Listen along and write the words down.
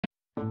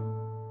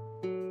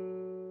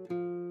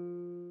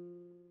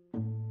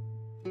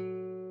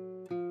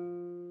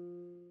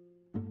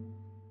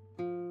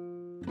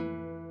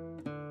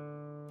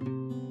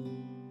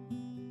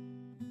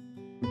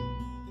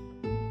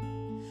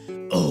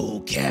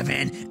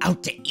Kevin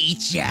out to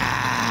eat ya.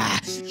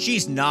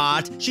 She's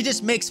not. She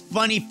just makes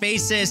funny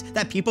faces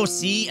that people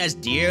see as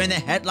deer in the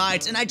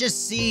headlights, and I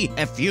just see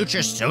a future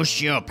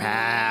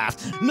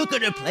sociopath. Look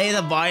at her play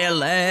the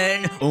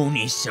violin.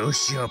 Only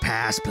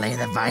sociopaths play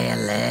the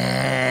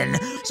violin.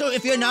 So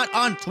if you're not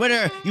on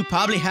Twitter, you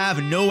probably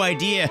have no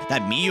idea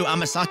that Miyu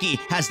Amasaki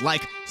has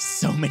like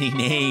so many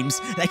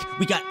names. Like,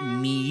 we got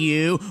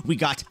Miyu, we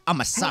got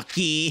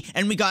Amasaki,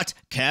 and we got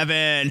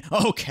Kevin.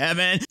 Oh,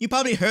 Kevin. You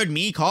probably heard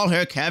me call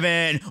her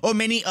Kevin, or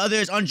many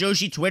others on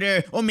Joshi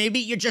Twitter, or maybe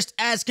you're just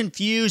as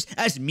confused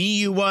as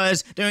Miyu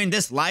was during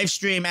this live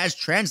stream as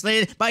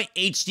translated by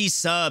HD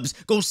Subs.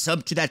 Go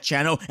sub to that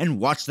channel and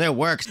watch their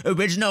works.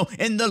 Original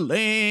in the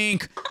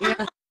link.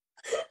 Yeah.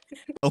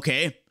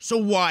 Okay, so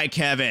why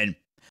Kevin?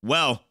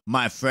 Well,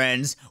 my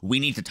friends, we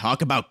need to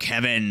talk about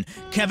Kevin.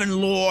 Kevin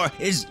lore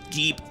is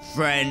deep,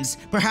 friends.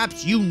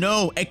 Perhaps you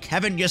know a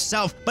Kevin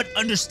yourself, but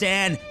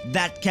understand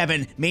that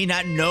Kevin may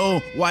not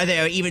know why they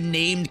are even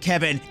named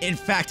Kevin. In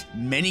fact,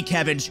 many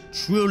Kevins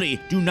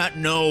truly do not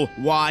know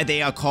why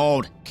they are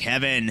called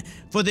Kevin.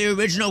 For the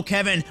original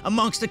Kevin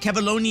amongst the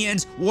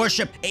Kevilonians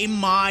worship a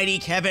mighty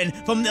Kevin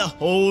from the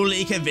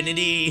holy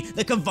Kevinity,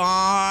 the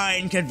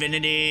Kevine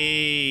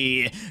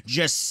Kevinity,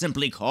 just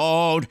simply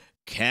called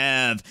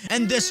Kev.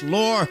 And this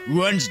lore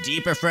runs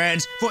deeper,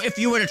 friends, for if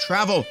you were to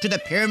travel to the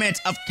pyramids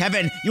of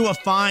Kevin, you will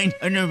find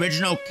an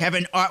original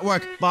Kevin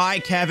artwork by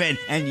Kevin.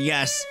 And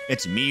yes,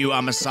 it's Miyu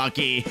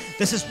Amasaki.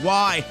 This is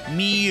why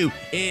Miyu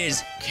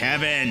is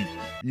Kevin.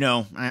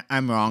 No,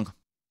 I'm wrong.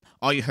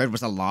 All you heard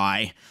was a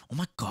lie. Oh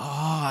my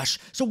gosh.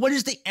 So what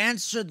is the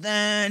answer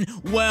then?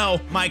 Well,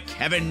 my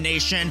Kevin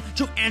Nation,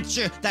 to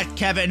answer that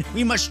Kevin,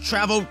 we must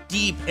travel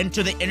deep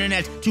into the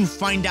internet to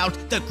find out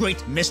the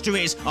great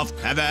mysteries of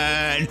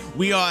Kevin.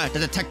 We are the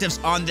detectives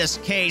on this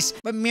case.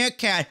 But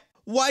Meerkat,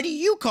 why do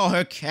you call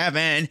her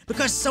Kevin?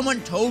 Because someone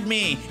told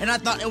me, and I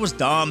thought it was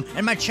dumb,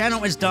 and my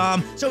channel is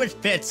dumb, so it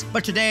fits.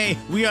 But today,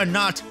 we are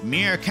not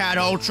Meerkat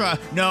Ultra.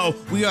 No,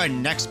 we are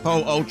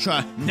Nexpo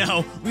Ultra.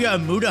 No, we are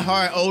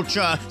Mudahar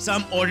Ultra,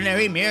 some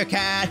ordinary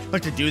Meerkat.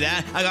 But to do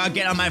that, I gotta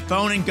get on my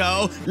phone and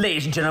go,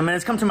 ladies and gentlemen,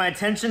 it's come to my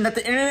attention that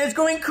the internet is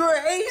going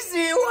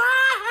crazy.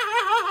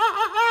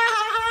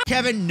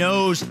 Kevin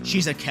knows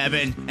she's a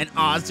Kevin, and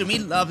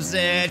Azumi loves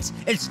it.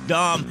 It's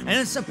dumb, and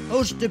it's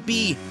supposed to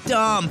be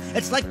dumb.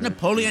 It's like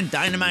Napoleon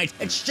Dynamite.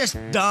 It's just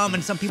dumb,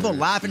 and some people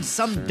laugh and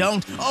some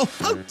don't. Oh,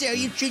 how dare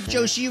you treat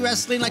Joshi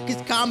wrestling like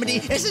it's comedy?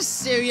 This is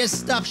serious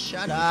stuff.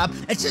 Shut up.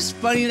 It's just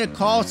funny to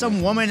call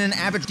some woman an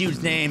average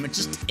dude's name. It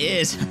just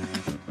is.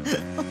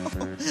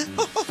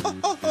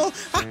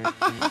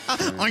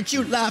 Aren't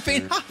you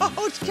laughing?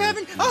 Oh, it's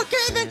Kevin. Oh,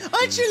 Kevin,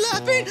 aren't you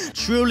laughing?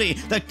 Truly,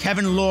 the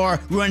Kevin lore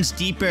runs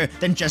deeper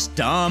than just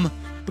dumb.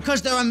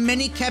 Because there are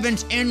many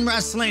Kevins in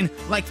wrestling,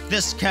 like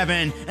this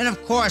Kevin. And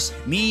of course,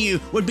 Miyu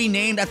would be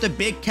named after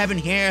Big Kevin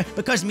here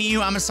because Miyu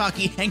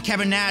Amasaki and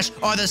Kevin Nash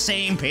are the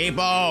same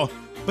people.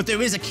 But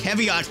there is a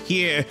caveat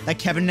here that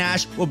Kevin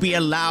Nash will be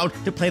allowed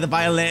to play the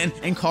violin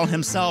and call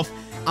himself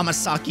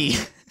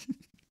Amasaki.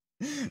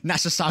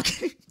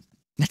 Nashasaki.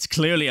 That's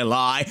clearly a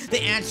lie.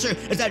 The answer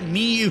is that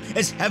Miyu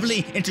is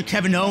heavily into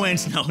Kevin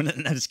Owens. No,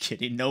 just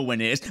kidding. No one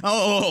is.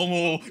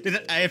 Oh,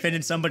 I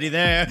offended somebody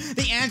there.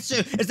 The answer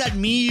is that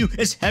Miyu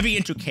is heavy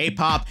into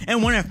K-pop,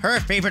 and one of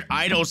her favorite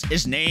idols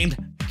is named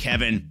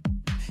Kevin.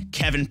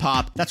 Kevin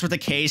Pop. That's what the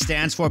K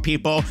stands for,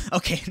 people.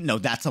 Okay, no,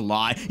 that's a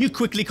lie. You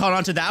quickly caught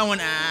on to that one.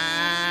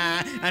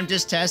 I'm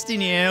just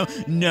testing you.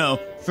 No,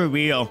 for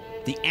real.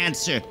 The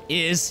answer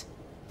is...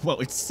 well,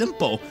 it's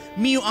simple.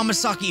 Miyu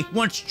Amasaki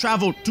once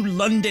traveled to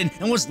London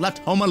and was left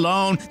home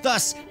alone.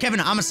 Thus, Kevin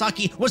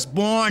Amasaki was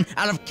born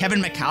out of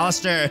Kevin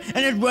McAllister.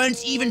 And it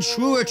runs even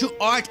truer to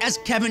art as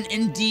Kevin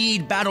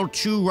indeed battled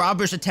two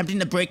robbers attempting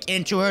to break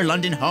into her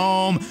London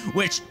home,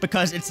 which,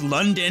 because it's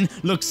London,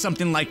 looks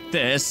something like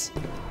this.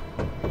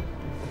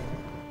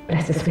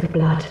 Bless us with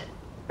blood.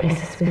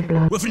 Bless us with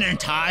blood. With an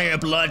entire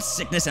blood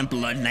sickness and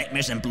blood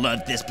nightmares and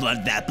blood this,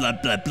 blood that,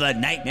 blood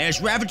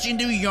nightmares ravaging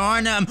New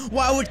Yarnum.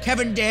 Why would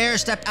Kevin dare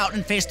step out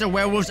and face the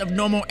werewolves of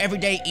normal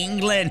everyday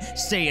England?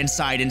 Stay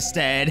inside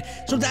instead.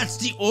 So that's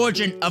the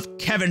origin of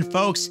Kevin,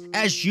 folks.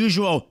 As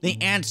usual, the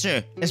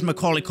answer is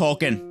Macaulay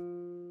Culkin.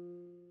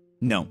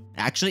 No,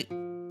 actually,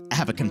 I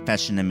have a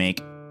confession to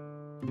make.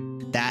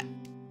 That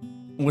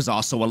was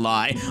also a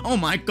lie. Oh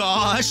my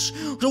gosh!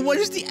 So what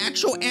is the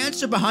actual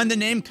answer behind the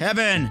name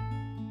Kevin?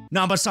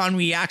 Namba-san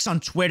reacts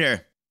on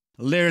Twitter.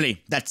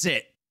 Literally, that's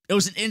it. It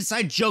was an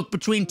inside joke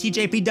between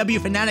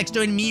TJPW fanatics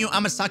during Miyu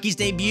Amasaki's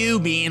debut,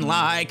 being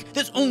like,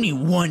 there's only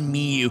one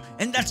Miyu,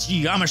 and that's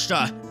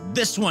Yamashita.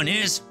 This one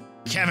is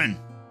Kevin.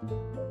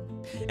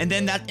 And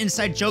then that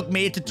inside joke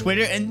made it to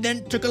Twitter and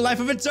then took a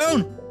life of its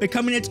own,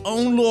 becoming its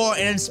own lore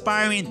and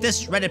inspiring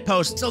this Reddit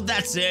post. So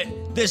that's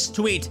it. this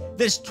tweet,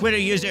 this Twitter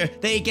user,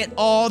 they get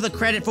all the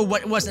credit for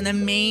what was an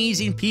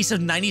amazing piece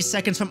of 90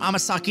 seconds from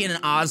Amasaki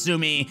and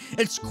Azumi.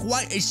 It's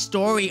quite a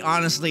story,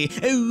 honestly.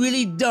 A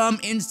really dumb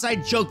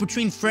inside joke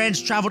between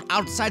friends traveled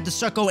outside the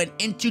circle and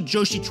into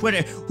Joshi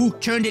Twitter, who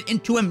turned it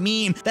into a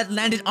meme that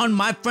landed on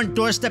my front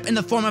doorstep in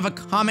the form of a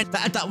comment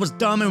that I thought was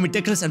dumb and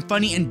ridiculous and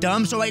funny and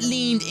dumb, so I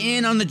leaned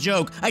in on the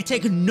joke. I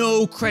take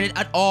no credit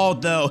at all,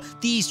 though.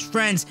 These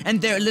friends and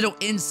their little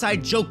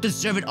inside joke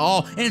deserve it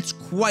all, and it's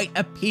quite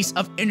a piece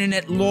of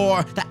internet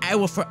lore that I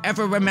will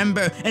forever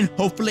remember, and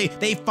hopefully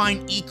they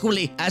find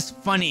equally as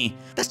funny.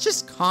 That's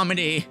just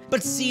comedy.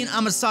 But seeing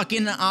Amasaki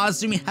and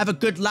Azumi have a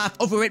good laugh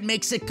over it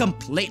makes it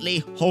completely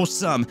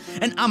wholesome.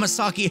 And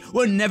Amasaki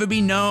will never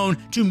be known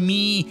to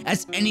me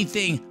as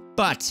anything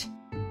but.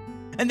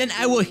 And then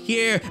I will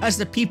hear as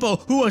the people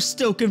who are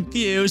still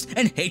confused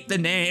and hate the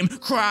name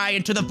cry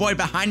into the void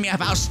behind me of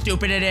how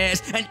stupid it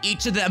is, and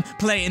each of them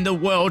playing the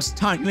world's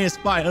tiniest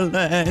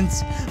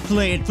violins.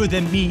 Play it for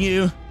them,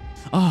 Miyu.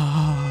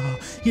 Oh,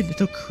 your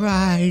little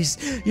cries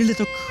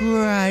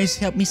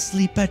help me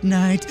sleep at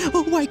night.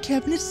 Oh, why,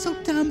 Kevin, it's so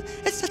dumb.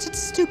 It's such a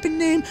stupid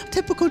name.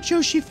 Typical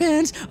Joshi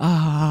fans.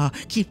 Ah,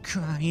 keep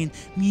crying.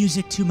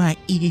 Music to my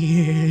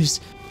ears.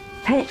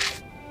 Hey.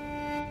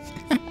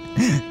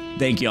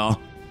 Thank y'all.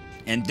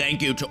 And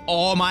thank you to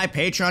all my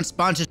Patreon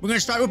sponsors. We're gonna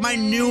start with my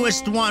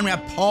newest one. We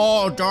have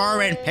Paul,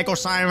 Darwin,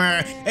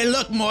 Picklesimer. Hey,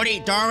 look,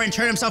 Morty, Darwin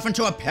turned himself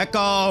into a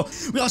pickle.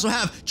 We also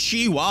have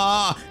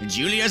Chiwa,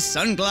 Julia's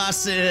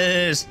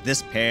sunglasses,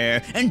 this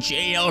pair, and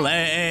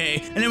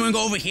JLA. And then we're gonna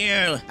go over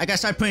here. I gotta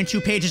start putting 2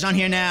 pages on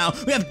here now.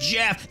 We have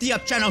Jeff, the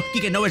Up Channel,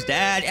 Geek Noah's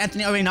Dad,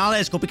 Anthony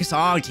Arenales, Kopi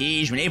Kasong,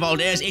 Tej, Renee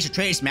Valdez, Ace of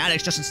Trace,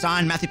 Maddox, Justin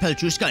Stein, Matthew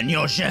Pelichuska,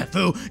 Neil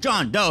Shefu,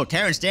 John Doe,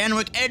 Terrence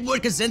Stanwyck,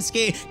 Edward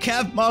Kaczynski,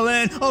 Kev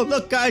Mullen. Oh,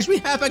 look, guys,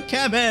 we have a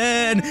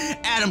Kevin!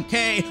 Adam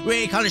K,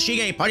 Ray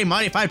Kanashige, Party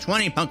Marty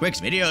 520, Punk Rick's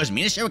Videos,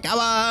 Mina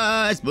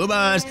Shirakawa's,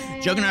 Boobas,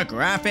 Juggernaut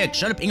Graphic,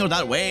 Shut Up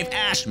Ingo.wave,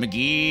 Ash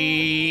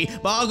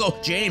McGee, Boggle,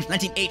 James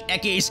 198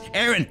 Ekis,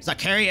 Aaron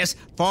Zacharias,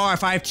 Far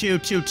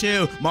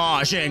 5222,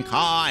 Marjin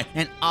Kai,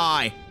 and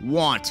I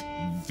want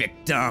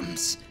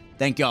victims.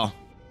 Thank y'all.